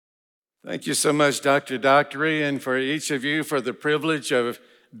Thank you so much, Dr. Dockery, and for each of you for the privilege of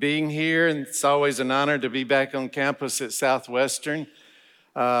being here. And it's always an honor to be back on campus at Southwestern.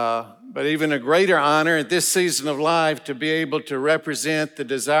 But even a greater honor at this season of life to be able to represent the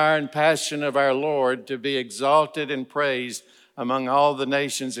desire and passion of our Lord to be exalted and praised among all the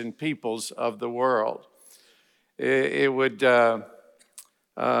nations and peoples of the world. It would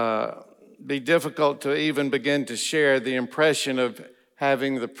be difficult to even begin to share the impression of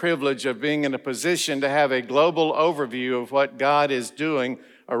having the privilege of being in a position to have a global overview of what God is doing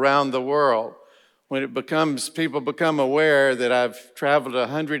around the world. When people become aware that I've traveled to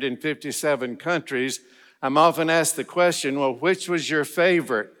 157 countries, I'm often asked the question, well, which was your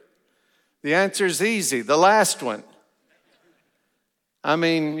favorite? The answer is easy, the last one.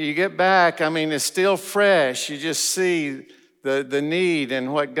 You get back, it's still fresh. You just see the need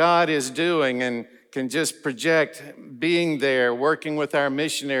and what God is doing and can just project being there, working with our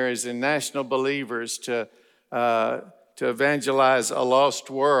missionaries and national believers to evangelize a lost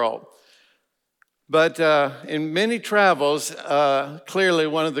world. But in many travels, clearly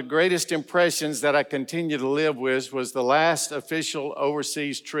one of the greatest impressions that I continue to live with was the last official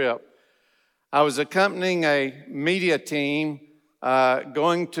overseas trip. I was accompanying a media team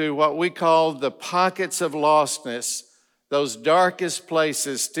going to what we call the pockets of lostness, those darkest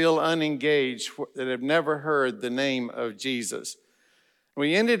places still unengaged that have never heard the name of Jesus.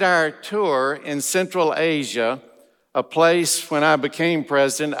 We ended our tour in Central Asia, a place when I became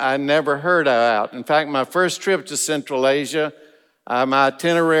president I never heard about. In fact, my first trip to Central Asia, my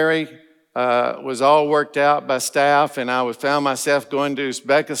itinerary was all worked out by staff, and I found myself going to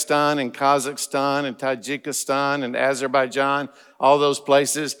Uzbekistan and Kazakhstan and Tajikistan and Azerbaijan, all those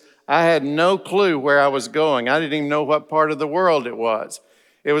places. I had no clue where I was going. I didn't even know what part of the world it was.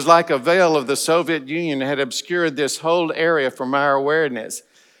 It was like a veil of the Soviet Union had obscured this whole area from our awareness.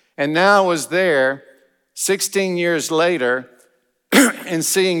 And now I was there 16 years later and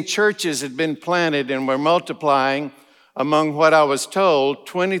seeing churches had been planted and were multiplying among what I was told,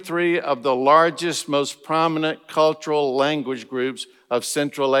 23 of the largest, most prominent cultural language groups of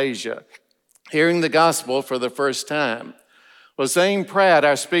Central Asia, hearing the gospel for the first time. Well, Zane Pratt,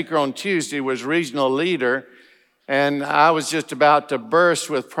 our speaker on Tuesday, was regional leader, and I was just about to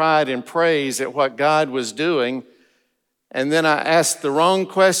burst with pride and praise at what God was doing. And then I asked the wrong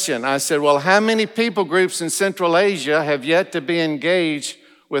question. I said, well, how many people groups in Central Asia have yet to be engaged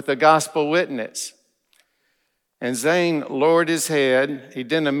with the gospel witness? And Zane lowered his head. He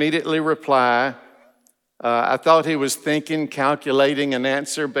didn't immediately reply. I thought he was thinking, calculating an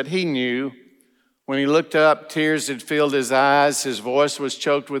answer, but he knew. When he looked up, tears had filled his eyes. His voice was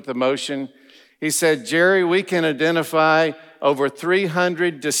choked with emotion. He said, Jerry, we can identify over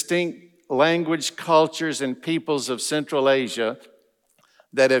 300 distinct language, cultures, and peoples of Central Asia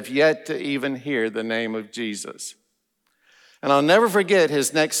that have yet to even hear the name of Jesus. And I'll never forget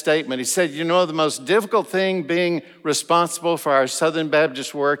his next statement. He said, the most difficult thing being responsible for our Southern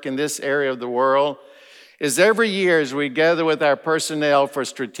Baptist work in this area of the world is every year as we gather with our personnel for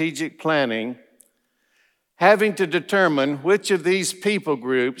strategic planning, having to determine which of these people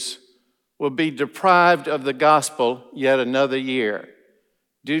groups will be deprived of the gospel yet another year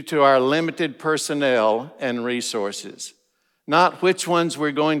due to our limited personnel and resources. Not which ones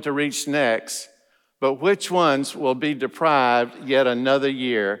we're going to reach next, but which ones will be deprived yet another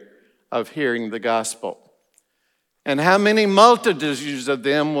year of hearing the gospel. And how many multitudes of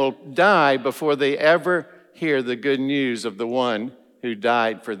them will die before they ever hear the good news of the one who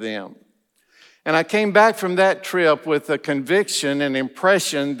died for them. And I came back from that trip with a conviction and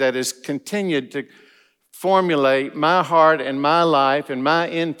impression that has continued to formulate my heart and my life and my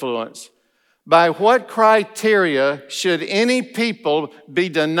influence. By what criteria should any people be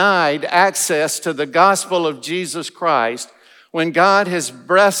denied access to the gospel of Jesus Christ when God has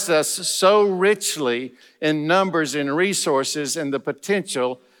blessed us so richly in numbers and resources and the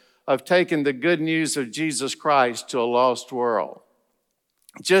potential of taking the good news of Jesus Christ to a lost world?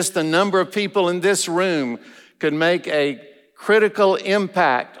 Just the number of people in this room could make a critical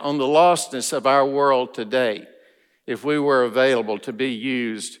impact on the lostness of our world today if we were available to be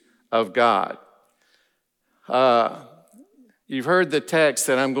used of God. You've heard the text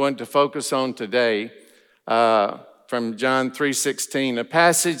that I'm going to focus on today from John 3:16, a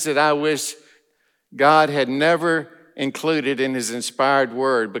passage that I wish God had never included in his inspired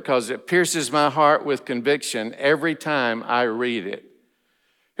word because it pierces my heart with conviction every time I read it.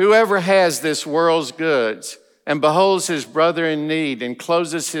 Whoever has this world's goods and beholds his brother in need and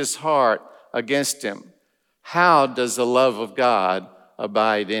closes his heart against him, how does the love of God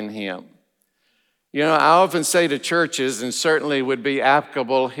abide in him? I often say to churches, and certainly would be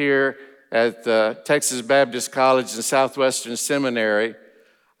applicable here at the Texas Baptist College and Southwestern Seminary,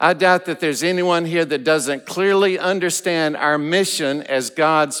 I doubt that there's anyone here that doesn't clearly understand our mission as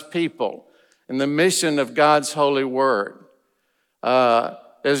God's people and the mission of God's holy word.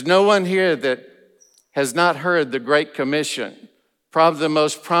 There's no one here that has not heard the Great Commission. Probably the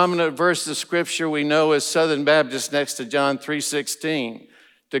most prominent verse of Scripture we know is Southern Baptist next to John 3:16,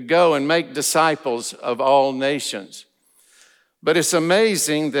 to go and make disciples of all nations. But it's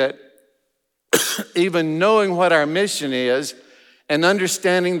amazing that even knowing what our mission is and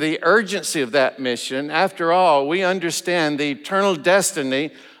understanding the urgency of that mission, after all, we understand the eternal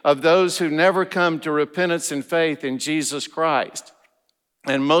destiny of those who never come to repentance and faith in Jesus Christ.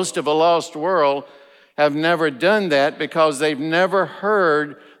 And most of a lost world have never done that because they've never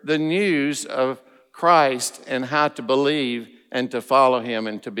heard the news of Christ and how to believe and to follow him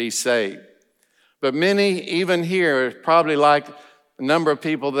and to be saved. But many, even here, probably like a number of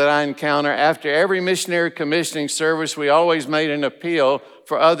people that I encounter, after every missionary commissioning service, we always made an appeal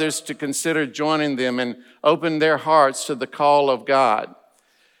for others to consider joining them and open their hearts to the call of God.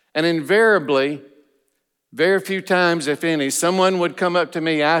 And invariably, very few times, if any, someone would come up to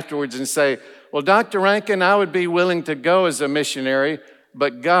me afterwards and say, well, Dr. Rankin, I would be willing to go as a missionary,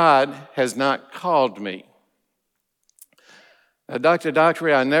 but God has not called me. Now, Dr.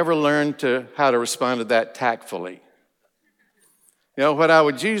 Dockery, I never learned how to respond to that tactfully. You know, what I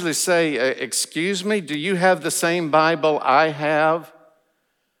would usually say, excuse me, do you have the same Bible I have?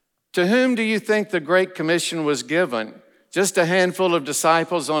 To whom do you think the Great Commission was given? Just a handful of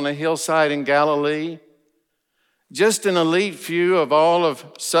disciples on a hillside in Galilee? Just an elite few of all of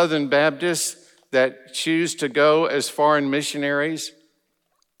Southern Baptists that choose to go as foreign missionaries?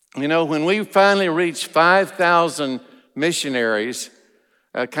 You know, when we finally reached 5,000 missionaries,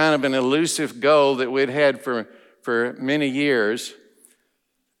 kind of an elusive goal that we'd had for many years,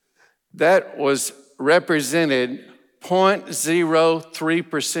 that was represented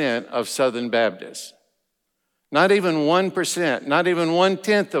 0.03% of Southern Baptists. Not even 1%, not even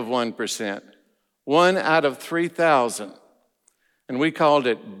 1/10 of 1%. 1 out of 3,000. And we called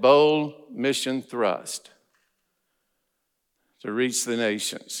it Bold Mission Thrust, to reach the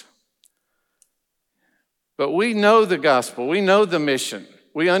nations. But we know the gospel. We know the mission.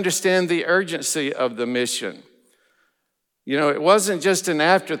 We understand the urgency of the mission. You know, it wasn't just an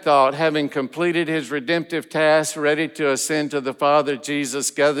afterthought, having completed his redemptive task, ready to ascend to the Father.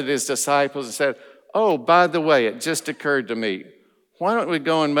 Jesus gathered his disciples and said, oh, by the way, it just occurred to me, why don't we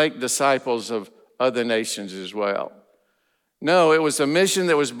go and make disciples of other nations as well? No, it was a mission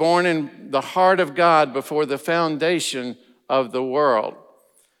that was born in the heart of God before the foundation of the world.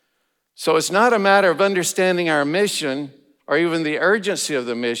 So it's not a matter of understanding our mission or even the urgency of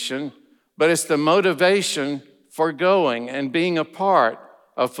the mission, but it's the motivation for going and being a part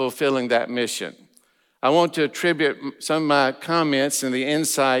of fulfilling that mission. I want to attribute some of my comments and the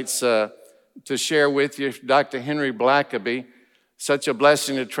insights to share with you Dr. Henry Blackaby. Such a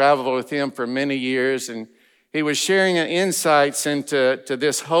blessing to travel with him for many years. And he was sharing insights into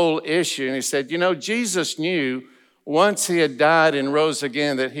this whole issue. And he said, you know, Jesus knew once he had died and rose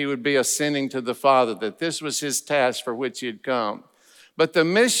again that he would be ascending to the Father, that this was his task for which he had come. But the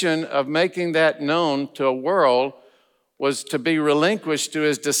mission of making that known to a world was to be relinquished to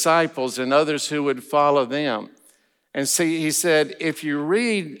his disciples and others who would follow them. And see, he said, if you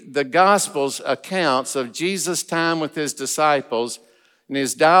read the Gospels accounts of Jesus' time with his disciples and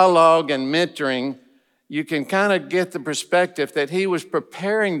his dialogue and mentoring, you can kind of get the perspective that he was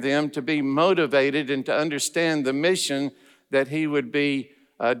preparing them to be motivated and to understand the mission that he would be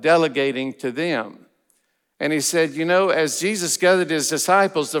delegating to them. And he said, you know, as Jesus gathered his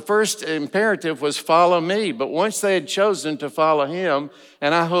disciples, the first imperative was follow me. But once they had chosen to follow him,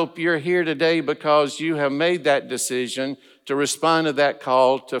 and I hope you're here today because you have made that decision to respond to that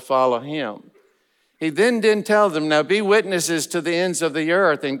call to follow him. He then didn't tell them, now be witnesses to the ends of the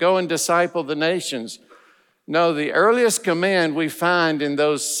earth and go and disciple the nations. No, the earliest command we find in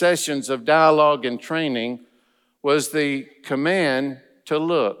those sessions of dialogue and training was the command to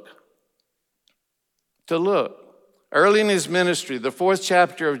look. To look. Early in his ministry, the 4th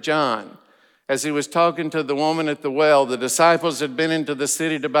chapter of John, as he was talking to the woman at the well, the disciples had been into the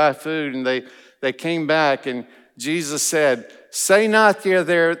city to buy food, and they came back, and Jesus said, say not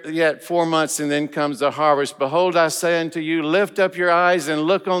there yet 4 months, and then comes the harvest. Behold, I say unto you, lift up your eyes and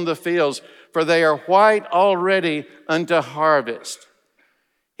look on the fields, for they are white already unto harvest.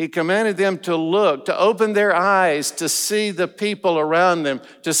 He commanded them to look, to open their eyes, to see the people around them,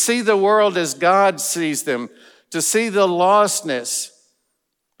 to see the world as God sees them, to see the lostness.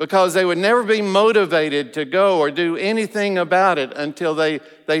 because they would never be motivated to go or do anything about it until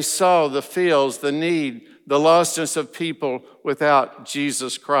they saw the fields, the need, the lostness of people without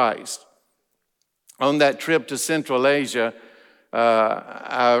Jesus Christ. On that trip to Central Asia,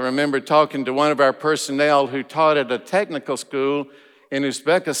 I remember talking to one of our personnel who taught at a technical school in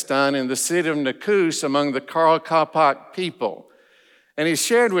Uzbekistan in the city of Nakus among the Karl Kapak people. And he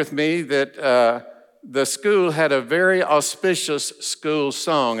shared with me that the school had a very auspicious school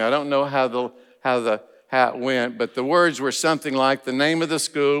song. I don't know how it went, but the words were something like, the name of the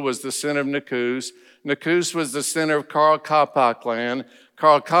school was the center of Nakus. Nakus was the center of Karl Kapak land.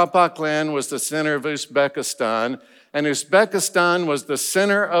 Karl Kapak land was the center of Uzbekistan. And Uzbekistan was the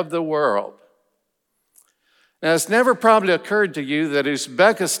center of the world. Now, it's never probably occurred to you that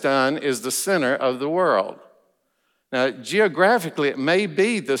Uzbekistan is the center of the world. Now, geographically, it may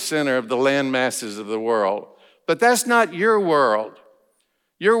be the center of the land masses of the world, but that's not your world.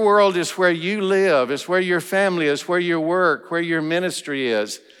 Your world is where you live, it's where your family is, where your work, where your ministry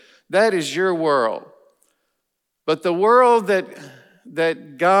is. That is your world. But the world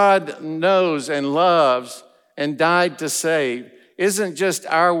that God knows and loves and died to save isn't just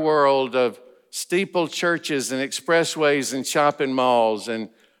our world of steepled churches and expressways and shopping malls and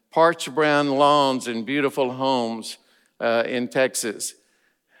parched brown lawns and beautiful homes in Texas.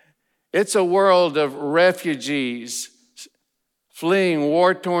 It's a world of refugees fleeing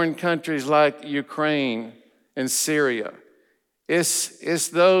war-torn countries like Ukraine and Syria. It's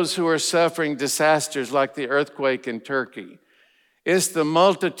those who are suffering disasters like the earthquake in Turkey. It's the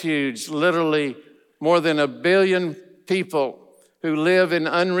multitudes, literally more than 1 billion people who live in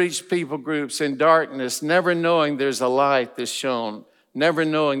unreached people groups in darkness, never knowing there's a light that's shone, never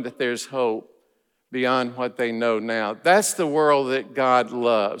knowing that there's hope beyond what they know now. That's the world that God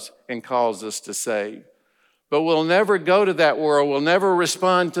loves and calls us to save. But we'll never go to that world. We'll never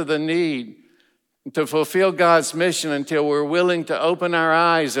respond to the need to fulfill God's mission until we're willing to open our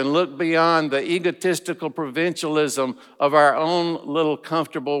eyes and look beyond the egotistical provincialism of our own little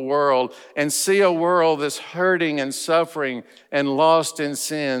comfortable world and see a world that's hurting and suffering and lost in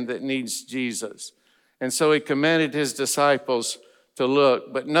sin that needs Jesus. And so he commanded his disciples to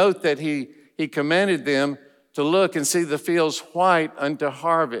look. But note that he commanded them to look and see the fields white unto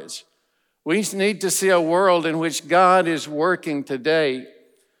harvest. We need to see a world in which God is working today.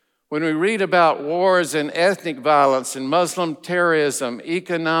 When we read about wars and ethnic violence and Muslim terrorism,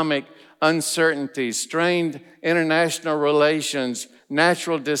 economic uncertainty, strained international relations,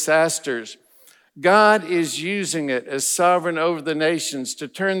 natural disasters, God is using it as sovereign over the nations to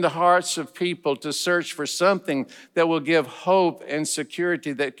turn the hearts of people to search for something that will give hope and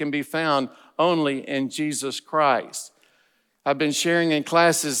security that can be found only in Jesus Christ. I've been sharing in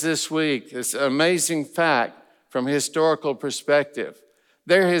classes this week this amazing fact from a historical perspective.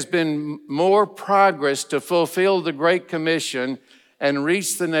 There has been more progress to fulfill the Great Commission and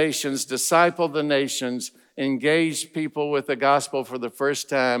reach the nations, disciple the nations, engage people with the gospel for the first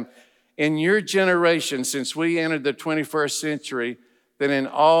time in your generation since we entered the 21st century than in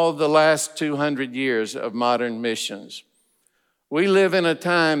all the last 200 years of modern missions. We live in a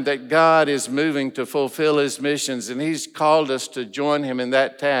time that God is moving to fulfill his missions, and he's called us to join him in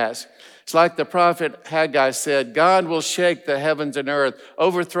that task. It's like the prophet Haggai said, God will shake the heavens and earth,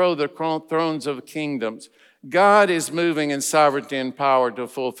 overthrow the thrones of kingdoms. God is moving in sovereignty and power to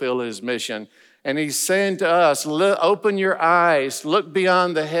fulfill his mission. And he's saying to us, open your eyes, look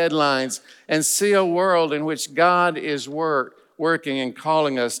beyond the headlines, and see a world in which God is working and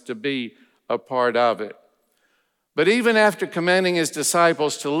calling us to be a part of it. But even after commanding his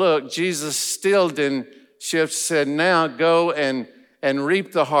disciples to look, Jesus still didn't shift, said, now go and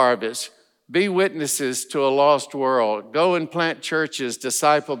reap the harvest. Be witnesses to a lost world. Go and plant churches,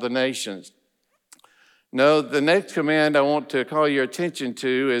 disciple the nations. No, the next command I want to call your attention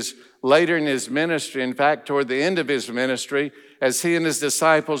to is later in his ministry. In fact, toward the end of his ministry, as he and his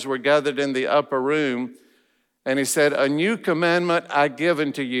disciples were gathered in the upper room, and he said, a new commandment I give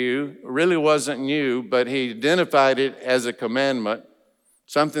unto you. Really wasn't new, but he identified it as a commandment,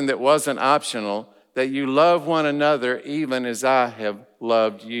 something that wasn't optional, that you love one another even as I have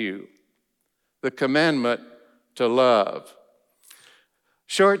loved you. The commandment to love.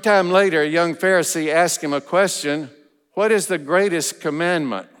 Short time later, a young Pharisee asked him a question, what is the greatest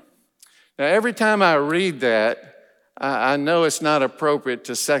commandment? Now, every time I read that, I know it's not appropriate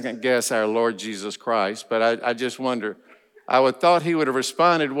to second guess our Lord Jesus Christ, but I just wonder. I would thought he would have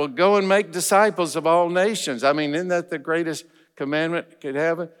responded, well, go and make disciples of all nations. I mean, isn't that the greatest commandment could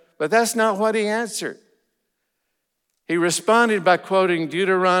have? But that's not what he answered. He responded by quoting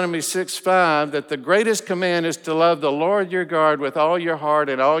Deuteronomy 6:5, that the greatest command is to love the Lord your God with all your heart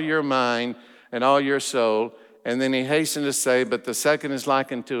and all your mind and all your soul. And then he hastened to say, but the second is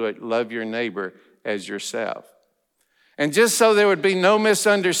likened to it, love your neighbor as yourself. And just so there would be no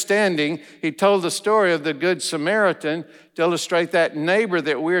misunderstanding, he told the story of the Good Samaritan to illustrate that neighbor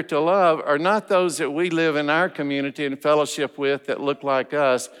that we're to love are not those that we live in our community and fellowship with that look like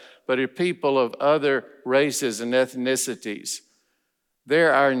us, but are people of other races and ethnicities.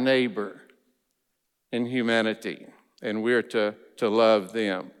 They're our neighbor in humanity, and we're to love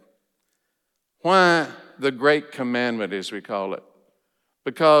them. Why the Great Commandment, as we call it?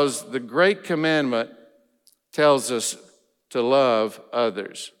 Because the Great Commandment tells us to love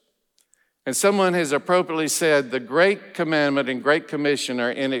others. And someone has appropriately said the Great Commandment and Great Commission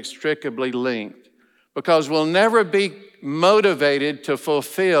are inextricably linked, because we'll never be motivated to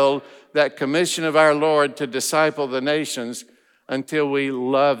fulfill that commission of our Lord to disciple the nations until we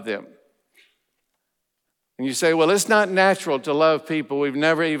love them. And you say, well, it's not natural to love people we've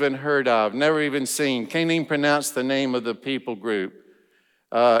never even heard of, never even seen, can't even pronounce the name of the people group.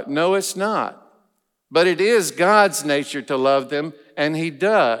 No, it's not. But it is God's nature to love them, and he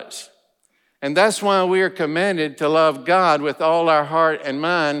does. And that's why we are commanded to love God with all our heart and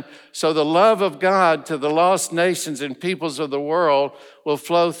mind, so the love of God to the lost nations and peoples of the world will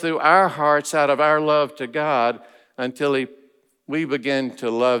flow through our hearts out of our love to God until we begin to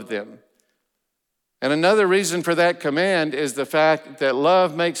love them. And another reason for that command is the fact that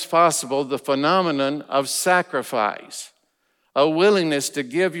love makes possible the phenomenon of sacrifice. A willingness to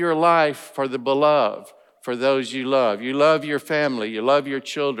give your life for the beloved, for those you love. You love your family, you love your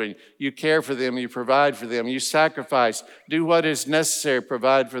children, you care for them, you provide for them, you sacrifice, do what is necessary,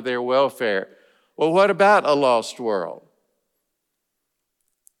 provide for their welfare. Well, what about a lost world?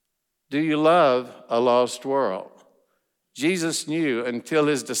 Do you love a lost world? Jesus knew until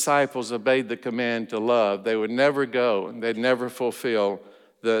his disciples obeyed the command to love, they would never go and they'd never fulfill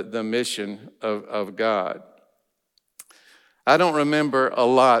the mission of God. I don't remember a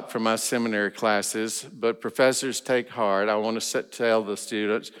lot from my seminary classes, but professors take heart. I want to tell the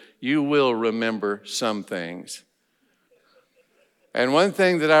students, you will remember some things. And one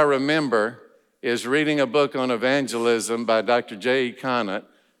thing that I remember is reading a book on evangelism by Dr. J.E. Conant,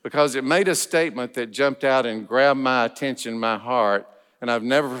 because it made a statement that jumped out and grabbed my attention, my heart, and I've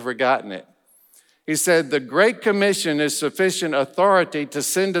never forgotten it. He said, the Great Commission is sufficient authority to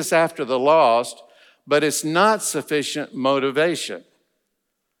send us after the lost, but it's not sufficient motivation.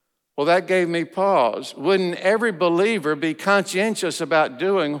 Well, that gave me pause. Wouldn't every believer be conscientious about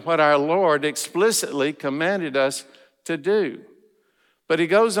doing what our Lord explicitly commanded us to do? But he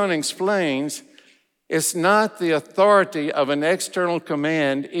goes on and explains, it's not the authority of an external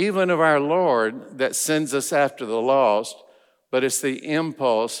command, even of our Lord, that sends us after the lost, but it's the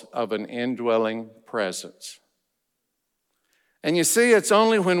impulse of an indwelling presence. And you see, it's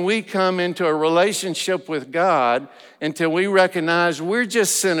only when we come into a relationship with God until we recognize we're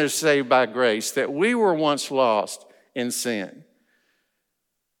just sinners saved by grace, that we were once lost in sin,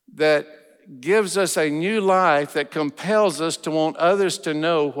 that gives us a new life that compels us to want others to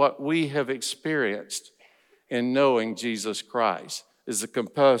know what we have experienced in knowing Jesus Christ. Is a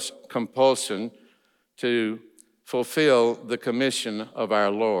compulsion to fulfill the commission of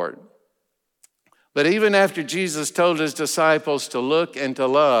our Lord. But even after Jesus told his disciples to look and to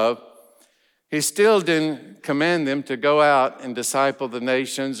love, he still didn't command them to go out and disciple the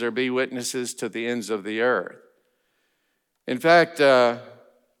nations or be witnesses to the ends of the earth. In fact,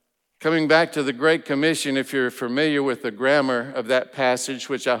 coming back to the Great Commission, if you're familiar with the grammar of that passage,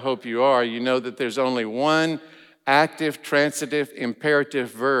 which I hope you are, you know that there's only one active, transitive,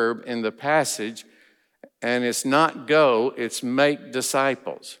 imperative verb in the passage, and it's not go, it's make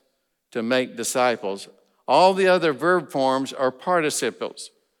disciples. To make disciples. All the other verb forms are participles.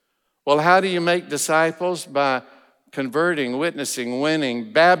 Well, how do you make disciples? By converting, witnessing,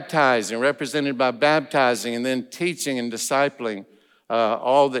 winning, baptizing, represented by baptizing, and then teaching and discipling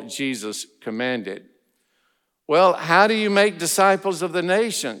all that Jesus commanded. Well, how do you make disciples of the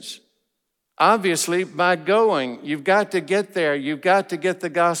nations? Obviously, by going. You've got to get there. You've got to get the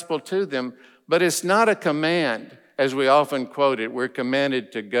gospel to them. But it's not a command, as we often quote it. We're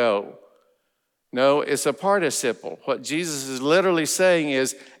commanded to go. No, it's a participle. What Jesus is literally saying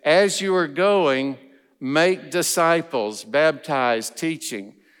is, as you are going, make disciples, baptize,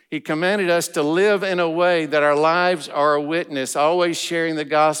 teaching. He commanded us to live in a way that our lives are a witness, always sharing the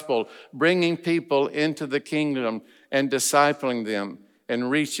gospel, bringing people into the kingdom and discipling them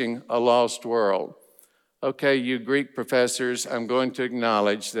and reaching a lost world. Okay, you Greek professors, I'm going to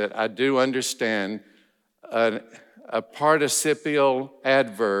acknowledge that I do understand a participial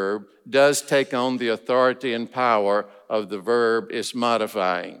adverb does take on the authority and power of the verb it's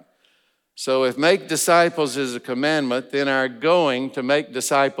modifying. So if make disciples is a commandment, then our going to make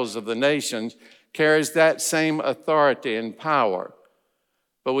disciples of the nations carries that same authority and power.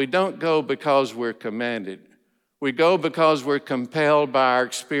 But we don't go because we're commanded. We go because we're compelled by our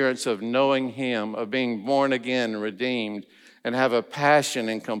experience of knowing Him, of being born again and redeemed, and have a passion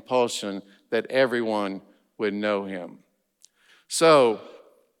and compulsion that everyone would know Him. So,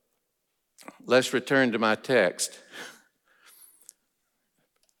 let's return to my text.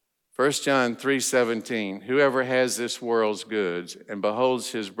 1 John 3:17, whoever has this world's goods and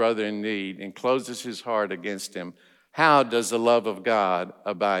beholds his brother in need and closes his heart against him, how does the love of God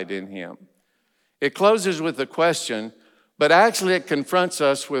abide in him? It closes with a question, but actually it confronts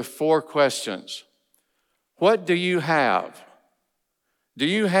us with 4 questions. What do you have? Do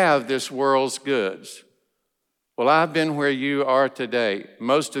you have this world's goods? Well, I've been where you are today.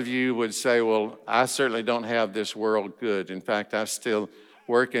 Most of you would say, well, I certainly don't have this world good. In fact, I'm still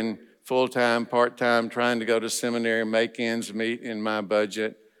working full-time, part-time, trying to go to seminary, make ends meet in my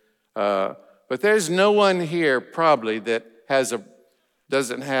budget. But there's no one here probably that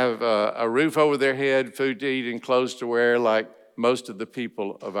doesn't have a roof over their head, food to eat, and clothes to wear like most of the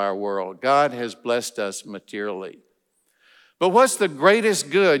people of our world. God has blessed us materially. But what's the greatest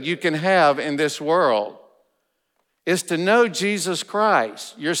good you can have in this world? Is to know Jesus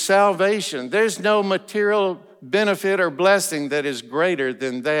Christ, your salvation. There's no material benefit or blessing that is greater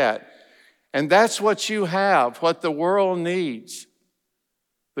than that. And that's what you have, what the world needs.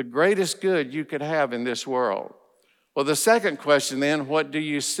 The greatest good you could have in this world. Well, the second question then, what do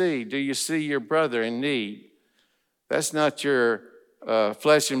you see? Do you see your brother in need? That's not your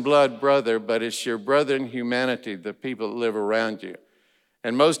flesh and blood brother, but it's your brother in humanity, the people that live around you.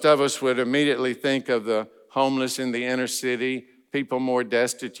 And most of us would immediately think of the homeless in the inner city, people more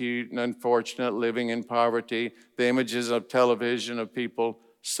destitute and unfortunate, living in poverty, the images of television of people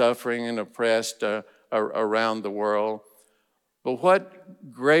suffering and oppressed around the world. But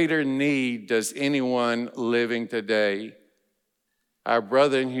what greater need does anyone living today, our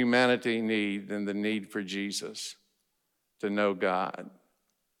brother in humanity, need than the need for Jesus, to know God?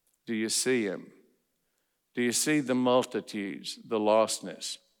 Do you see Him? Do you see the multitudes, the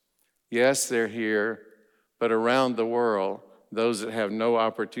lostness? Yes, they're here, but around the world, those that have no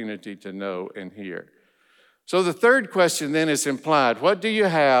opportunity to know and hear. So the third question then is implied. What do you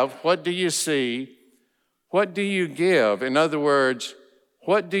have? What do you see? What do you give? In other words,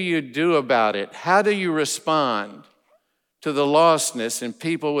 what do you do about it? How do you respond to the lostness and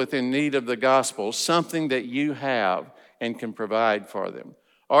people within need of the gospel, something that you have and can provide for them?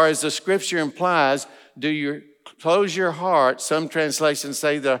 Or as the scripture implies, do you close your heart, some translations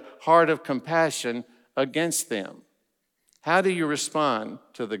say the heart of compassion, against them? How do you respond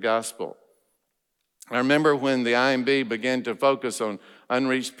to the gospel? I remember when the IMB began to focus on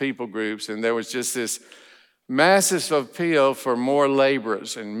unreached people groups, and there was just this massive appeal for more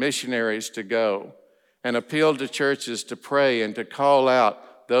laborers and missionaries to go, and appeal to churches to pray and to call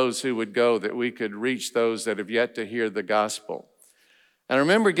out those who would go, that we could reach those that have yet to hear the gospel. And I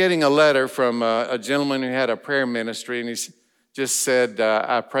remember getting a letter from a gentleman who had a prayer ministry, and he just said,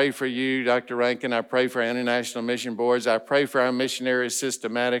 I pray for you, Dr. Rankin. I pray for our international mission boards. I pray for our missionaries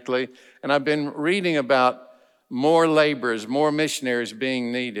systematically. And I've been reading about more laborers, more missionaries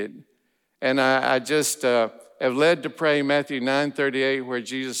being needed. And I just have led to pray Matthew 9:38, where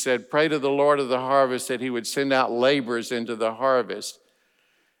Jesus said, pray to the Lord of the harvest that He would send out laborers into the harvest.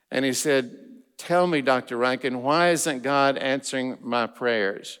 And he said, tell me, Dr. Rankin, why isn't God answering my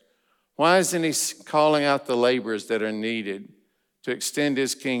prayers? Why isn't He calling out the laborers that are needed to extend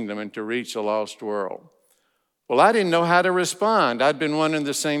His kingdom and to reach a lost world? Well, I didn't know how to respond. I'd been wondering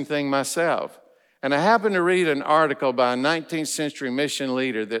the same thing myself. And I happened to read an article by a 19th century mission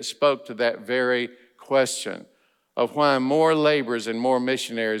leader that spoke to that very question of why more laborers and more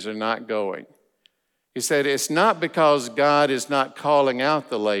missionaries are not going. He said, it's not because God is not calling out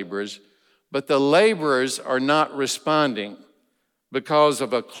the laborers, but the laborers are not responding because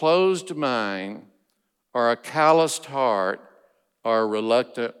of a closed mind or a calloused heart or a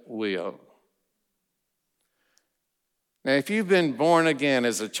reluctant will. Now, if you've been born again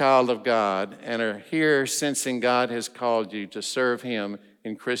as a child of God and are here sensing God has called you to serve Him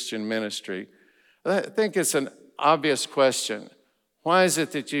in Christian ministry, I think it's an obvious question. Why is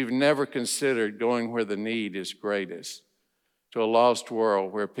it that you've never considered going where the need is greatest, to a lost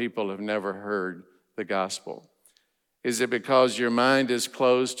world where people have never heard the gospel? Is it because your mind is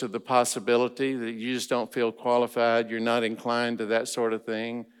closed to the possibility that you just don't feel qualified, you're not inclined to that sort of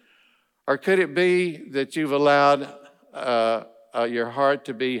thing? Or could it be that you've allowed your heart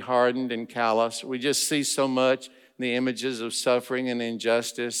to be hardened and callous? We just see so much in the images of suffering and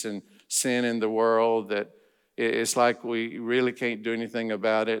injustice and sin in the world that it's like we really can't do anything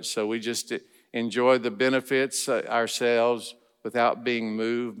about it. So we just enjoy the benefits ourselves without being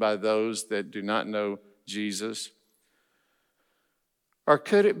moved by those that do not know Jesus. Or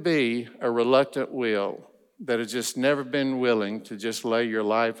could it be a reluctant will that has just never been willing to just lay your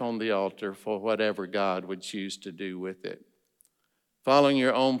life on the altar for whatever God would choose to do with it? Following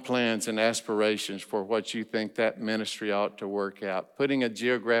your own plans and aspirations for what you think that ministry ought to work out, putting a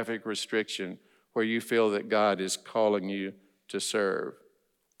geographic restriction where you feel that God is calling you to serve.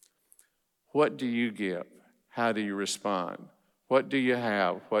 What do you give? How do you respond? What do you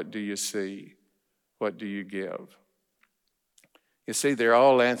have? What do you see? What do you give? You see, they're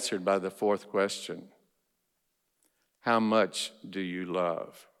all answered by the fourth question. How much do you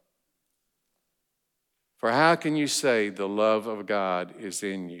love? For how can you say the love of God is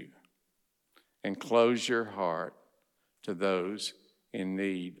in you and close your heart to those in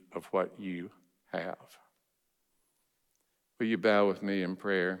need of what you have? Will you bow with me in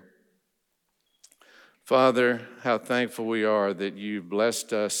prayer? Father, how thankful we are that you've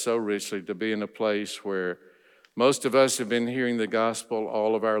blessed us so richly to be in a place where most of us have been hearing the gospel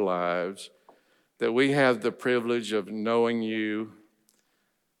all of our lives, that we have the privilege of knowing you.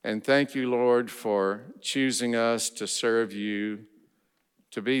 And thank you, Lord, for choosing us to serve you,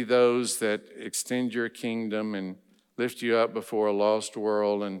 to be those that extend your kingdom and lift you up before a lost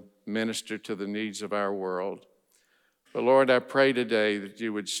world and minister to the needs of our world. But Lord, I pray today that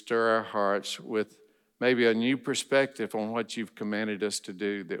you would stir our hearts with maybe a new perspective on what you've commanded us to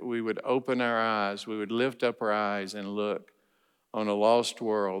do, that we would open our eyes, we would lift up our eyes and look on a lost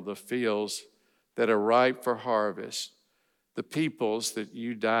world, the fields that are ripe for harvest, the peoples that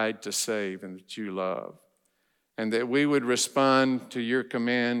you died to save and that you love, and that we would respond to your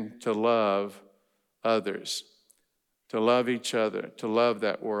command to love others, to love each other, to love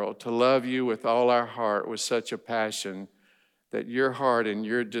that world, to love you with all our heart with such a passion that your heart and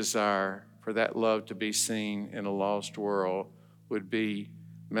your desire for that love to be seen in a lost world would be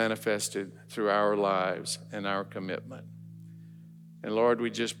manifested through our lives and our commitment. And Lord, we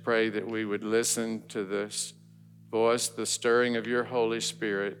just pray that we would listen to this voice, the stirring of your Holy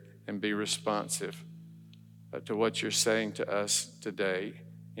Spirit, and be responsive to what you're saying to us today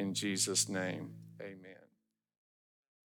in Jesus' name.